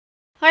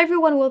Hi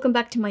everyone, welcome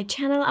back to my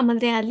channel. I'm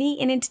Andreea,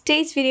 and in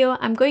today's video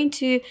I'm going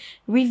to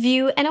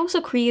review and also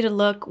create a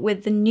look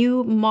with the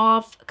new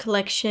Mauve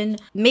collection,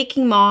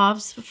 Making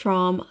Mauves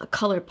from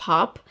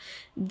Colourpop.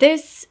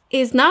 This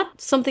is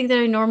not something that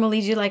I normally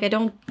do, like I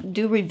don't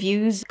do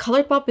reviews.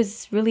 Colourpop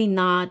is really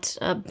not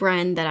a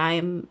brand that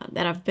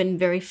I've been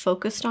very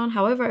focused on.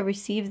 However, I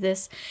received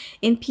this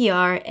in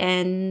PR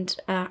and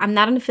I'm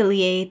not an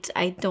affiliate.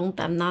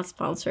 I'm not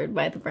sponsored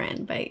by the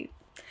brand by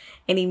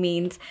any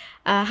means.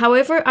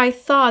 However, I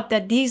thought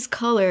that these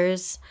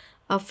colors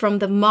from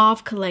the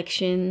Mauve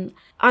collection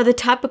are the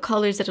type of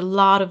colors that a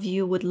lot of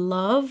you would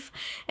love.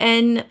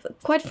 And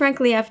quite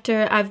frankly,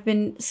 after I've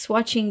been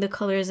swatching the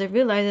colors, I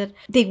realized that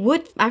they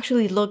would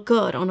actually look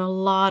good on a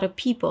lot of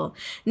people.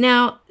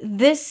 Now,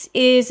 this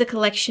is a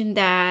collection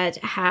that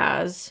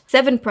has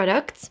 7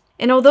 products.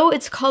 And although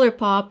it's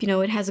Colourpop, you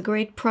know, it has a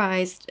great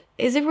price.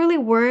 Is it really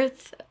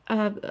worth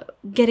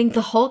getting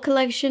the whole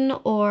collection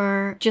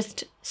or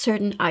just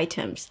certain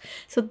items?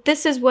 So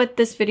this is what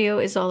this video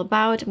is all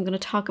about. I'm going to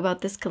talk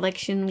about this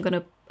collection. I'm going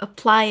to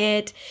apply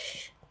it,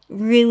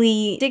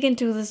 really dig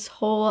into this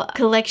whole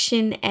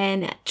collection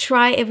and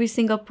try every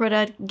single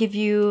product, give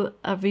you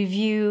a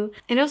review,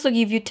 and also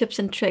give you tips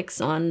and tricks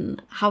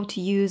on how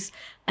to use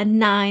a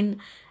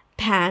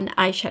 9-pan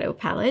eyeshadow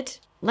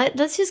palette.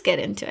 Let's just get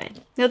into it.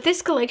 Now,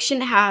 this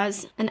collection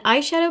has an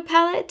eyeshadow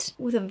palette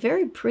with a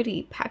very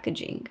pretty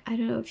packaging. I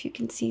don't know if you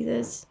can see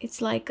this.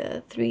 It's like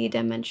a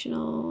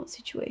 3-dimensional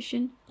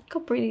situation. Look how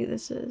pretty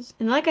this is.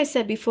 And like I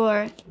said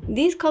before,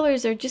 these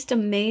colors are just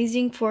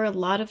amazing for a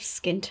lot of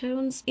skin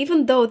tones,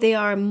 even though they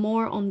are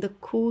more on the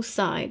cool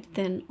side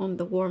than on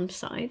the warm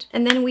side.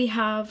 And then we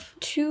have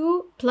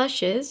 2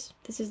 blushes.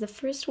 This is the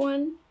first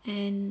one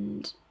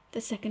and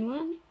the second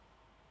one.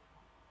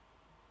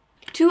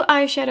 2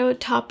 eyeshadow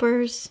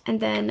toppers,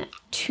 and then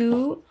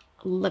 2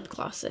 lip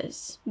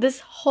glosses. This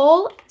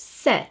whole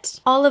set,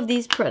 all of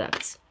these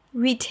products,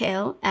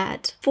 retail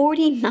at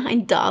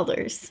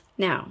 $49.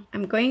 Now,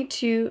 I'm going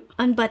to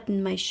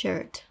unbutton my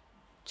shirt.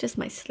 Just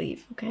my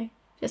sleeve, okay?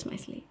 Just my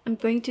sleeve. I'm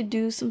going to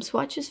do some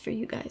swatches for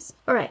you guys.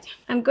 All right,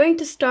 I'm going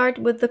to start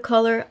with the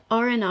color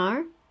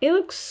R&R. It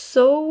looks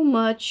so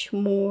much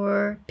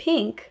more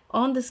pink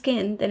on the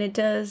skin than it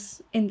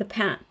does in the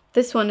pan.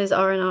 This one is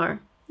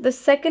R&R. The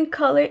second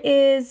color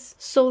is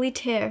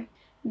Solitaire,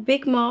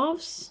 big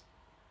mauves.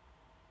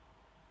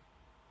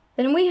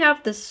 Then we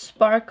have the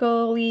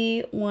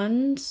sparkly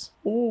ones.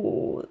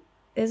 Ooh,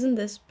 isn't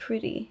this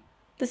pretty?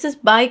 This is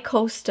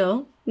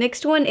Bi-Coastal.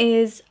 Next one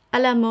is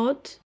A la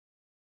Mode.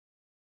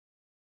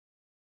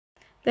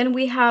 Then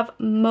we have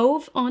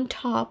Mauve on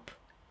top.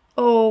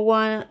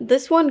 Oh,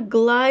 this one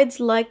glides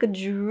like a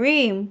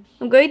dream.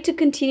 I'm going to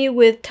continue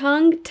with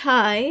Tongue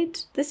Tied.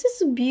 This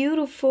is a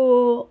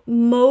beautiful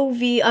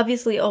mauvey.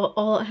 Obviously,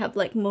 all have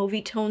like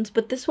mauvey tones,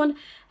 but this one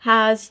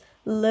has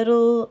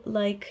little,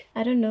 like,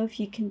 I don't know if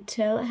you can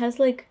tell. It has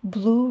like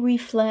blue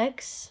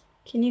reflex.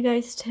 Can you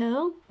guys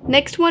tell?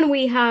 Next one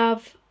we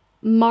have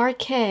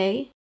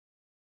Marquee.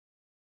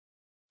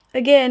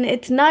 Again,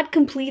 it's not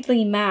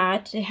completely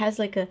matte. It has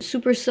like a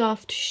super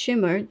soft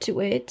shimmer to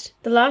it.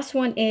 The last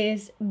one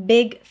is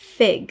Big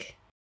Fig.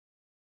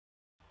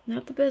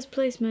 Not the best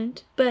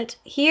placement. But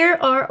here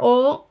are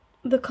all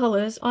the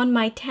colors on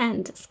my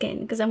tanned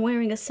skin because I'm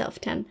wearing a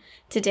self-tan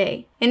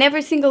today. In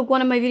every single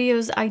one of my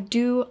videos, I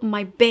do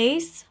my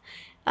base.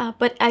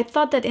 But I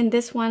thought that in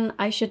this one,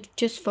 I should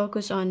just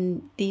focus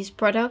on these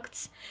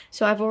products.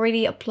 So I've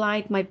already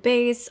applied my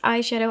base,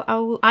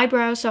 eyeshadow,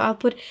 eyebrow. So I'll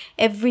put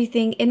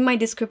everything in my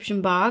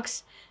description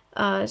box.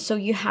 So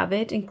you have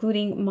it,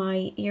 including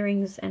my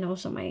earrings and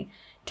also my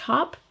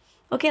top.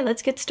 Okay,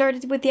 let's get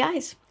started with the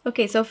eyes.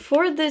 Okay, so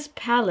for this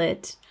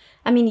palette,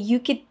 I mean, you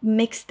could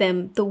mix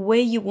them the way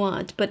you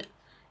want. But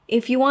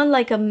if you want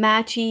like a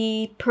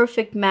matchy,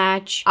 perfect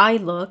match eye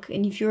look,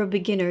 and if you're a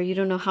beginner, you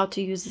don't know how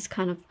to use this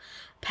kind of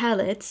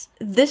palettes,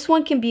 this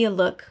one can be a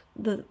look.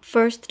 The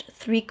first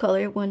 3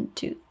 color, 1,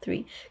 2,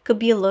 3, could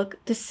be a look.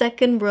 The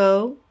second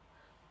row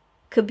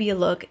could be a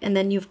look, and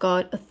then you've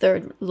got a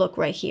third look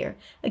right here.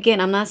 Again,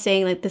 I'm not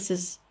saying like this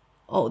is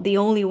the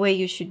only way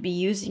you should be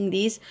using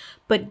these,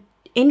 but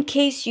in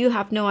case you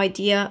have no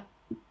idea,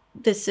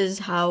 this is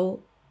how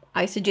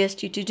I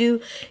suggest you to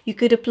do. You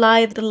could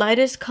apply the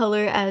lightest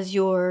color as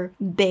your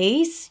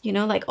base, you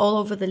know, like all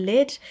over the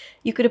lid.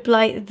 You could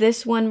apply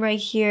this one right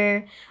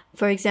here,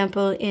 for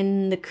example,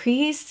 in the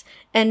crease,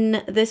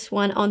 and this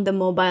one on the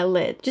mobile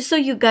lid. Just so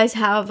you guys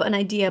have an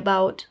idea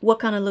about what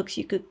kind of looks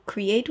you could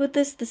create with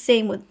this. The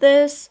same with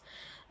this.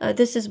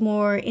 This is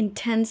more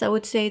intense, I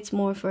would say. It's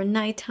more for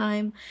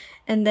nighttime.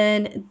 And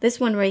then this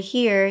one right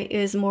here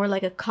is more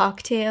like a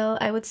cocktail,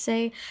 I would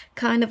say,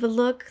 kind of a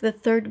look. The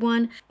third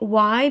one.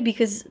 Why?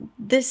 Because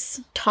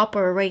this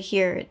topper right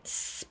here, it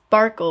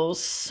sparkles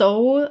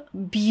so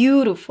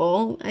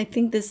beautiful. I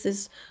think this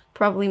is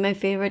probably my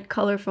favorite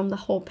color from the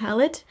whole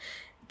palette.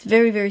 It's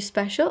very, very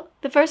special.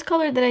 The first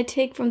color that I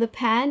take from the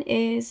pan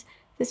is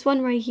this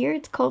one right here.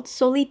 It's called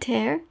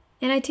Solitaire.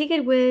 And I take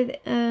it with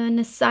an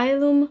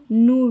Asylum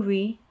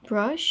Nouri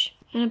brush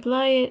and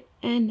apply it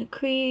and the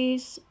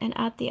crease and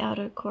at the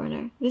outer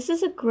corner. This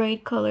is a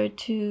great color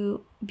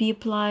to be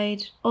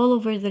applied all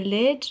over the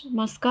lid,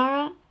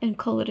 mascara, and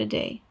call it a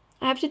day.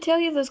 I have to tell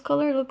you, this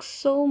color looks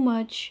so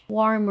much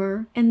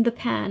warmer in the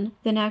pan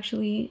than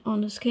actually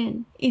on the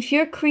skin. If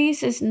your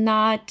crease is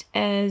not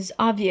as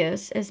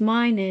obvious as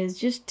mine is,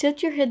 just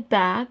tilt your head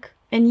back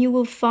and you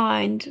will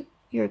find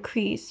your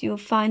crease. You'll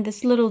find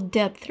this little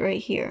depth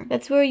right here.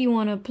 That's where you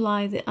want to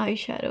apply the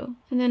eyeshadow.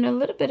 And then a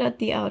little bit at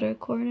the outer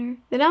corner.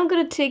 Then I'm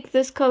going to take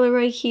this color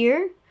right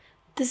here.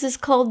 This is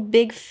called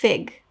Big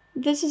Fig.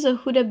 This is a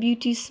Huda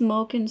Beauty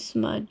Smoke and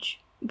Smudge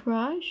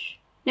brush.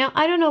 Now,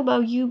 I don't know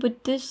about you,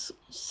 but this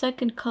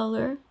second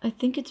color, I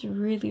think it's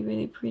really,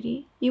 really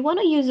pretty. You want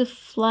to use a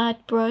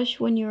flat brush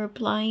when you're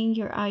applying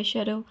your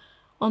eyeshadow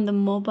on the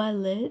mobile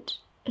lid,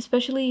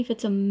 especially if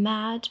it's a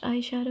matte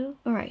eyeshadow.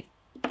 All right.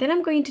 Then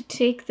I'm going to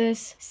take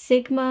this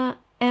Sigma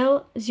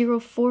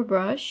L04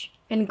 brush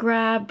and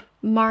grab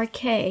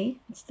Marquee.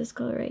 It's this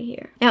color right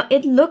here. Now,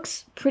 it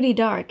looks pretty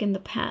dark in the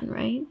pan,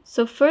 right?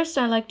 So first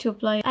I like to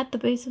apply at the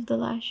base of the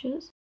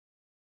lashes.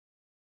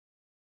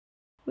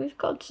 We've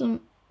got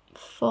some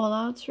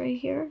fallouts right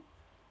here,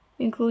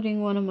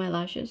 including one of my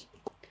lashes.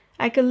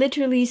 I could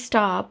literally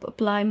stop,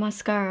 apply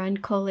mascara,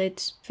 and call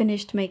it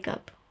finished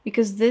makeup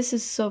because this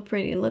is so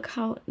pretty. Look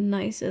how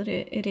nice it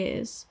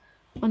is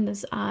on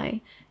this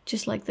eye,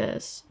 just like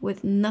this,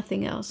 with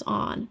nothing else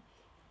on.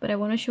 But I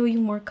want to show you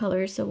more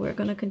colors, so we're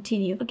gonna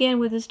continue again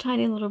with this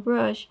tiny little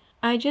brush.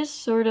 I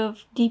just sort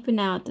of deepen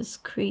out this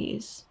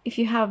crease. If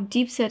you have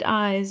deep set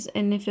eyes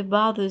and if it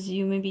bothers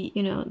you, maybe,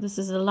 you know, this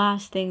is the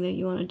last thing that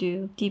you want to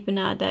do, deepen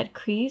out that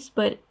crease.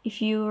 But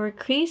if your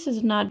crease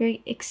is not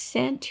very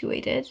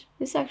accentuated,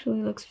 this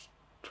actually looks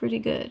pretty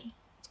good.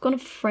 It's gonna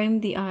frame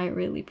the eye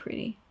really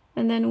pretty.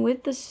 And then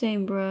with the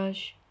same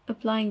brush,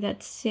 applying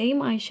that same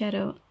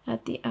eyeshadow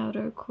at the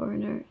outer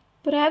corner.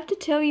 But I have to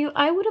tell you,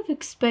 I would have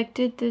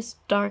expected this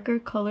darker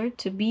color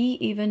to be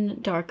even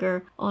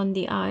darker on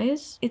the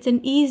eyes. It's an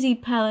easy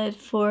palette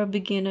for a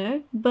beginner,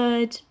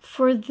 but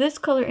for this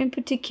color in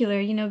particular,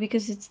 you know,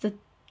 because it's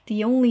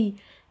the only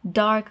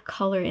dark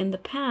color in the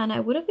pan,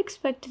 I would have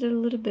expected a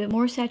little bit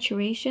more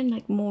saturation,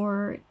 like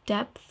more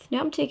depth.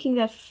 Now I'm taking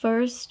that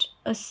first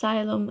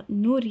Asylum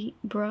Nuri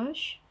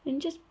brush and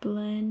just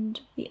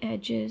blend the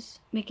edges,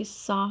 make it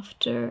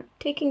softer.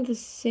 Taking the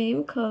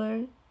same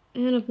color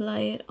and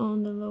apply it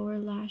on the lower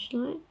lash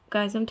line.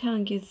 Guys, I'm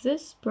telling you,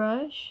 this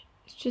brush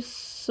is just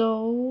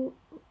so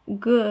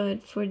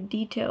good for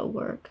detail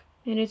work.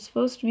 And it's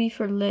supposed to be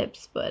for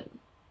lips, but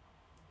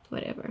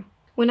whatever.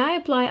 When I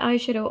apply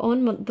eyeshadow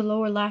on the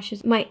lower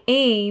lashes, my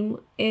aim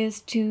is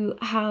to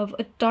have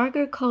a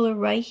darker color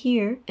right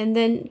here and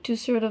then to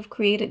sort of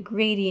create a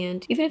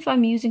gradient. Even if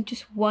I'm using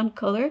just one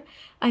color,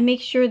 I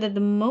make sure that the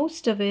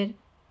most of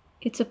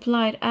it's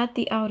applied at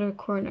the outer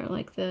corner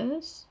like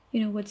this.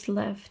 You know, what's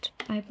left,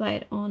 I apply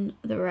it on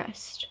the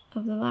rest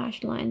of the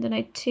lash line. Then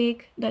I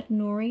take that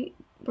Nori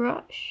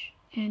brush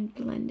and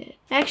blend it.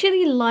 I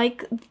actually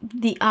like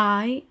the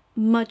eye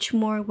much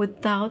more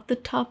without the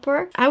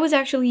topper. I was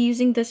actually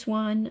using this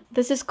one.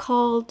 This is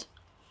called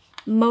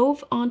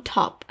Mauve on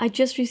Top. I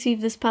just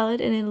received this palette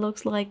and it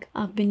looks like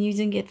I've been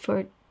using it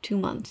for 2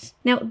 months.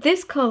 Now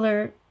this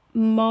color,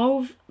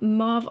 Mauve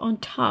on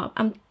Top,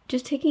 I'm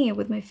just taking it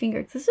with my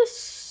finger. This is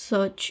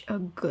such a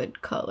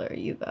good color,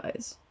 you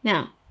guys.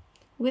 Now,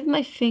 with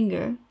my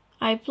finger,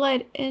 I apply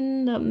it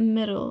in the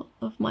middle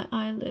of my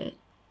eyelid.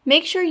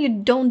 Make sure you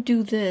don't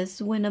do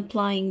this when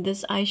applying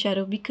this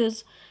eyeshadow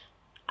because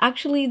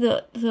actually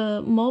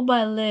the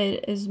mobile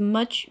lid is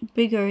much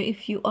bigger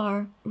if you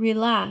are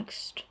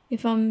relaxed.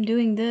 If I'm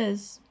doing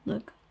this,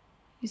 look,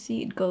 you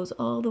see it goes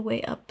all the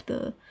way up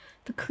the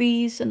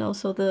crease and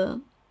also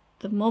the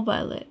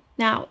mobile lid.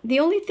 Now, the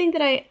only thing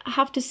that I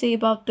have to say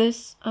about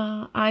this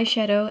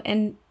eyeshadow,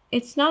 and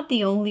it's not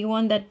the only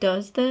one that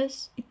does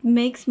this, it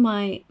makes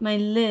my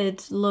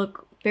lids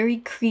look very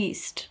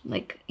creased,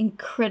 like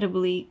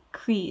incredibly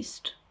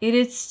creased. It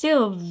is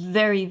still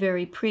very,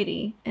 very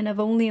pretty, and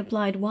I've only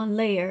applied one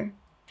layer.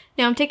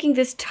 Now I'm taking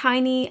this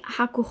tiny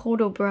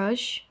Hakuhodo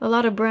brush. A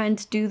lot of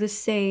brands do the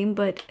same,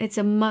 but it's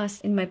a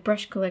must in my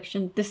brush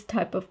collection, this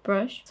type of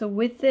brush. So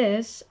with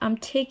this, I'm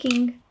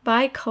taking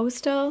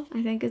Bi-Coastal,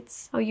 I think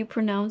it's how you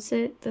pronounce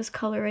it, this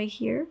color right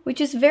here,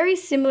 which is very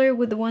similar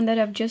with the one that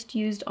I've just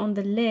used on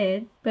the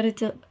lid, but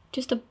it's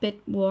just a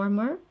bit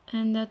warmer.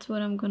 And that's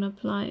what I'm gonna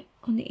apply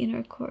on the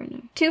inner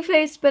corner. Too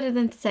Faced Better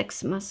Than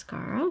Sex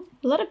mascara.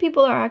 A lot of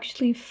people are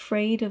actually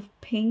afraid of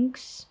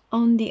pinks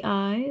on the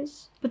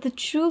eyes, but the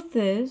truth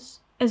is,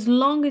 as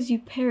long as you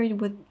pair it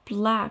with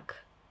black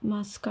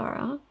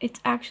mascara, it's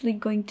actually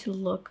going to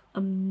look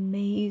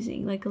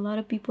amazing. Like a lot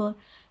of people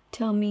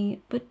tell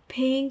me, but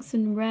pinks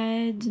and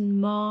reds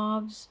and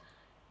mauves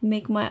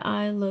make my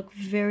eye look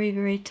very,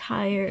 very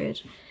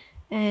tired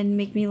and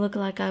make me look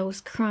like I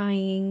was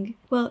crying.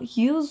 Well,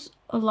 use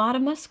a lot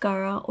of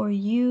mascara or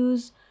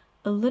use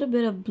a little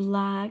bit of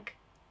black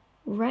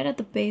right at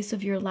the base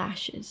of your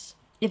lashes.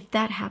 If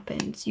that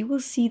happens, you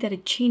will see that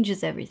it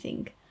changes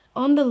everything.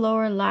 On the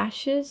lower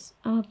lashes,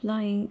 I'm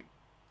applying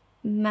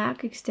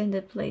MAC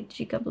Extended Plate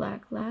Chica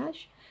Black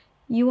Lash.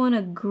 You want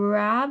to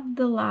grab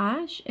the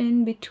lash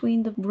in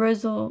between the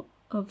bristle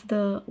of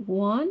the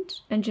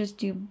wand and just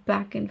do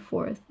back and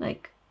forth,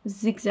 like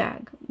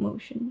zigzag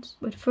motions.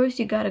 But first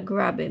you gotta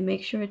grab it,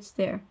 make sure it's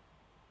there,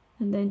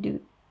 and then do.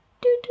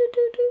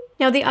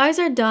 Now the eyes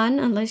are done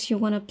unless you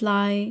want to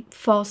apply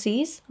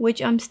falsies,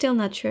 which I'm still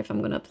not sure if I'm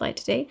going to apply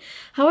today.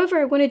 However,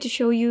 I wanted to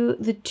show you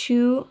the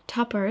two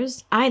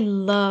toppers. I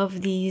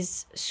love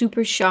these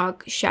Super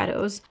Shock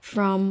shadows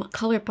from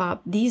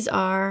Colourpop. These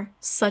are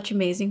such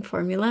amazing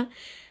formula.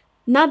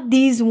 Not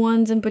these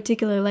ones in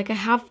particular, like I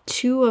have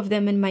two of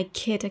them in my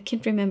kit. I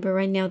can't remember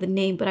right now the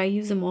name, but I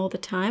use them all the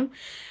time.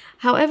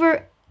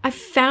 However, I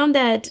found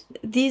that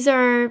these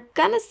are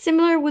kind of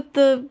similar with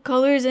the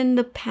colors in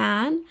the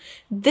pan.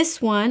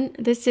 This one,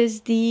 this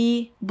is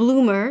the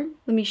Bloomer.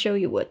 Let me show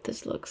you what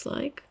this looks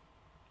like.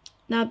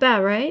 Not bad,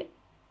 right?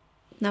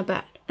 Not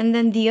bad. And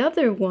then the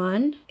other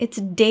one,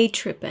 it's Day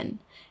Trippin'.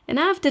 And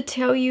I have to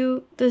tell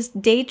you, this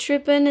Day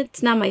Trippin',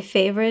 it's not my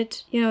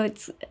favorite. You know,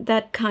 it's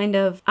that kind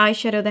of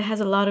eyeshadow that has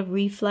a lot of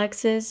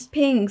reflexes.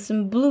 Pinks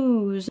and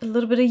blues, a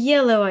little bit of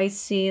yellow I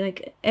see,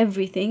 like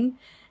everything.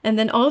 And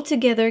then all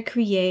together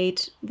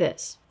create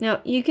this.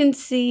 Now you can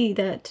see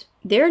that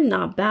they're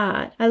not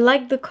bad. I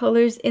like the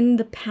colors in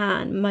the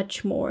pan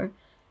much more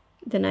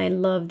than I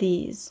love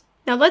these.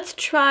 Now let's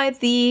try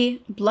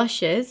the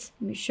blushes.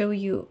 Let me show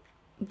you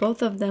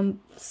both of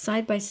them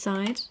side by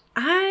side.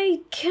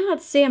 I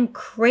cannot say I'm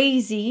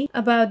crazy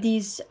about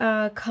these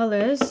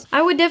colors.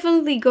 I would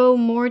definitely go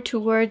more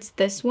towards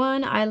this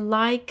one. I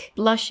like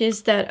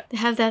blushes that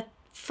have that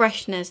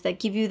freshness,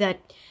 that give you that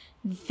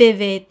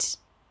vivid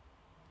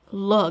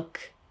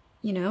look,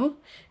 you know.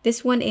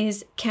 This one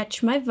is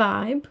Catch My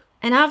Vibe,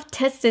 and I've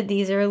tested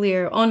these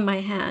earlier on my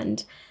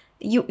hand.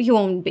 You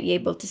won't be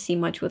able to see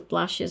much with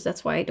blushes,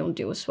 that's why I don't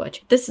do a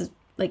swatch. This is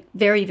like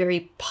very,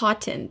 very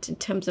potent in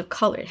terms of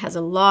color. It has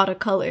a lot of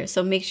color,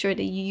 so make sure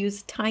that you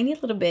use a tiny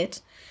little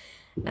bit.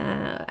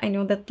 I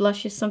know that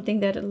blush is something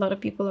that a lot of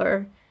people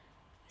are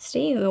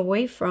staying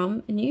away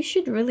from, and you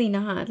should really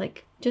not,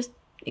 like, just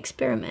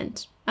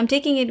experiment. I'm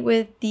taking it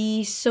with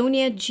the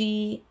Sonia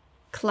G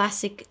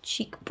Classic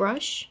Cheek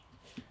Brush.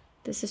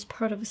 This is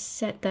part of a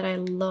set that I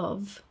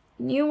love.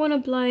 You want to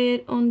apply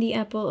it on the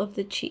apple of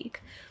the cheek.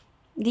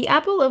 The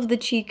apple of the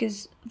cheek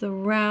is the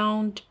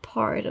round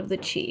part of the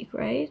cheek,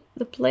 right?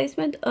 The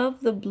placement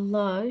of the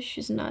blush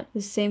is not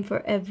the same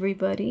for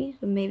everybody.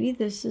 So maybe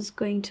this is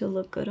going to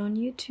look good on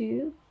you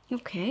too.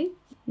 Okay.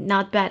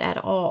 Not bad at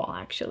all,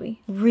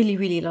 actually. Really,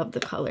 really love the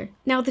color.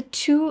 Now the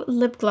two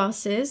lip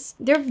glosses,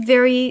 they're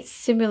very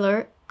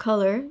similar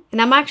color,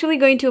 and I'm actually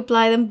going to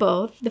apply them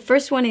both. The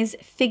first one is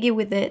Figgy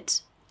With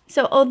It.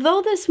 So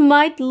although this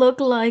might look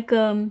like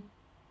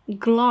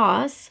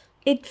gloss,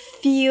 it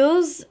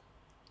feels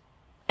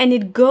and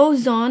it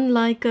goes on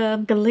like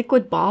a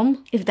liquid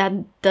balm, if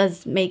that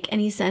does make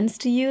any sense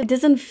to you. It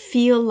doesn't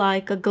feel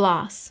like a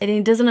gloss, and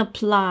it doesn't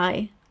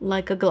apply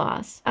like a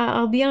gloss.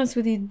 I'll be honest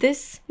with you,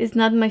 this is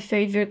not my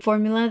favorite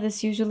formula.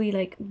 This usually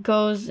like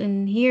goes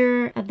in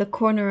here at the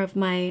corner of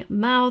my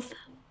mouth.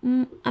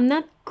 I'm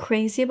not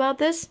crazy about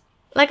this.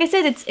 Like I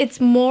said,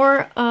 it's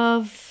more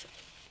of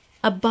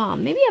a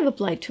balm. Maybe I've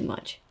applied too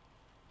much.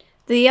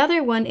 The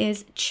other one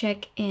is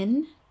Check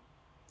In.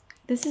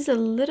 This is a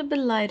little bit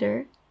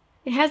lighter.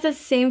 It has the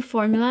same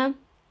formula.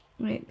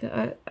 Wait,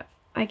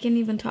 I can't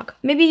even talk.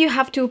 Maybe you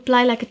have to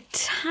apply like a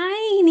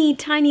tiny,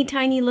 tiny,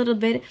 tiny little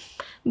bit.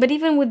 But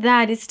even with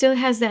that, it still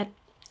has that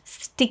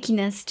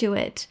stickiness to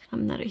it.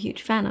 I'm not a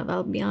huge fan of,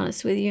 I'll be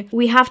honest with you.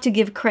 We have to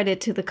give credit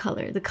to the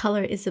color. The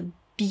color is a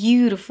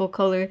beautiful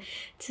color.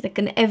 It's like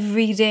an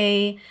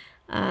everyday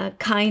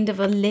kind of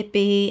a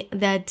lippy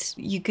that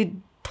you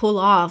could pull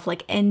off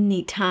like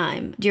any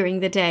time during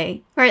the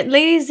day. All right,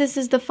 ladies, this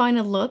is the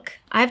final look.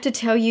 I have to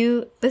tell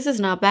you, this is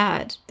not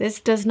bad. This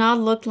does not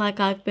look like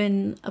I've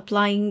been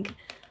applying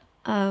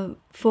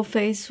full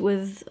face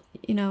with,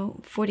 you know,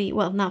 40,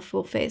 well, not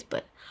full face,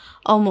 but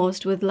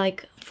almost, with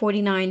like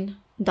 $49.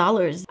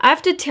 I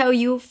have to tell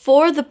you,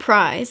 for the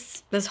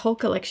price, this whole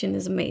collection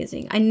is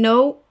amazing. I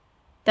know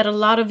that a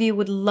lot of you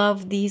would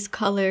love these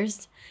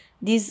colors.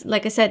 These,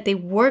 like I said, they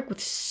work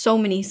with so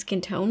many skin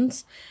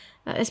tones,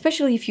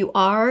 especially if you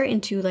are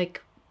into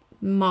like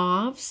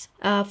mauves.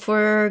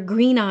 For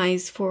green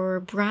eyes, for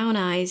brown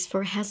eyes,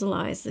 for hazel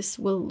eyes, this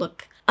will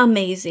look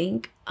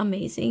amazing,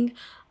 amazing.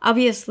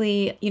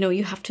 Obviously, you know,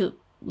 you have to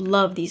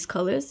love these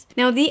colors.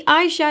 Now the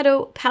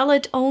eyeshadow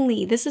palette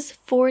only, this is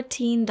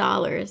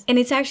 $14, and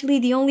it's actually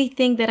the only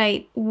thing that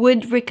I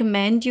would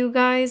recommend you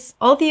guys.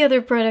 All the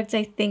other products,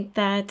 I think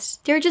that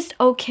they're just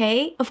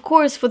okay. Of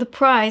course, for the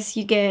price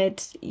you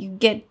get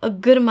a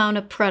good amount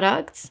of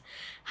products.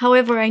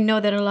 However, I know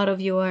that a lot of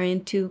you are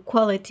into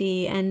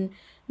quality and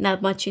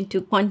not much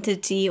into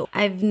quantity.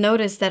 I've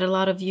noticed that a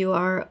lot of you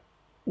are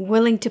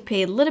willing to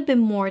pay a little bit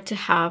more to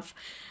have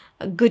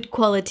good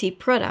quality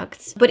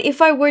products. But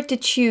if I were to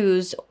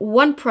choose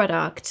one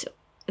product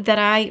that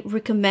I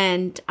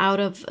recommend out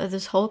of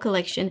this whole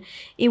collection,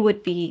 it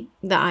would be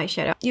the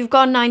eyeshadow. You've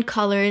got 9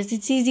 colors,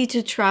 it's easy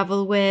to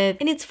travel with,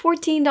 and it's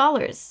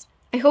 $14.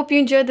 I hope you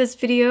enjoyed this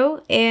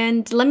video,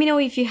 and let me know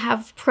if you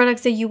have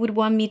products that you would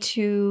want me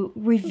to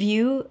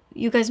review.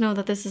 You guys know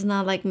that this is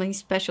not like my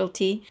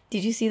specialty.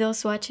 Did you see those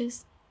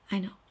swatches? I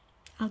know.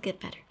 I'll get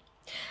better.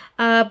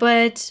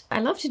 But I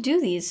love to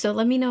do these, so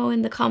let me know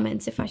in the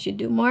comments if I should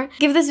do more.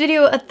 Give this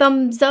video a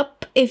thumbs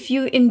up if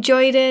you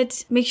enjoyed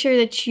it. Make sure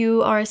that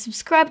you are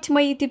subscribed to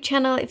my YouTube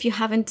channel if you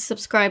haven't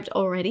subscribed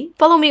already.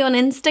 Follow me on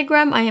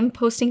Instagram. I am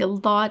posting a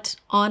lot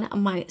on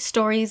my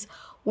stories,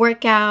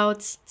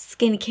 workouts,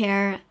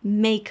 skincare,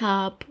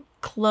 makeup,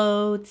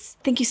 clothes.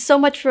 Thank you so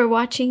much for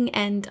watching,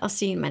 and I'll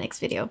see you in my next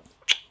video.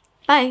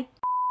 Bye!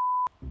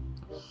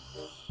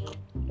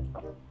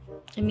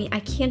 I mean, I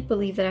can't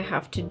believe that I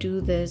have to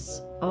do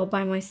this all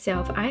by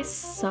myself. I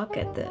suck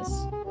at this.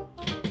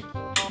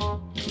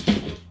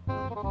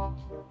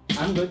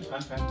 I'm good.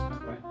 I'm fine.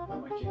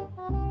 I'm okay.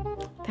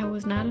 That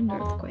was not an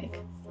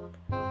earthquake.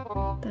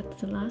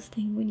 That's the last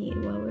thing we need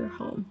while we're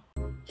home.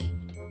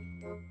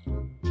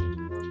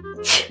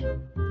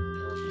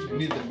 You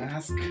need the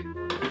mask,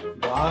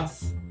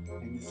 gloves,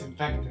 and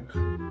disinfectant.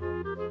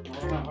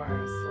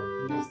 Coronavirus.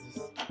 Use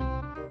this.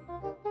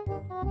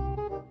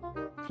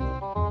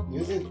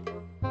 Use it.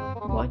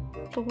 What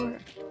for?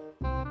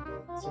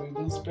 So you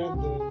don't spread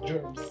the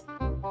germs.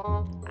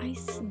 I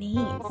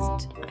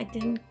sneezed. I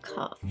didn't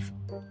cough.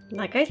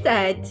 Like I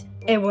said,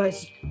 it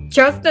was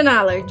just an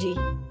allergy.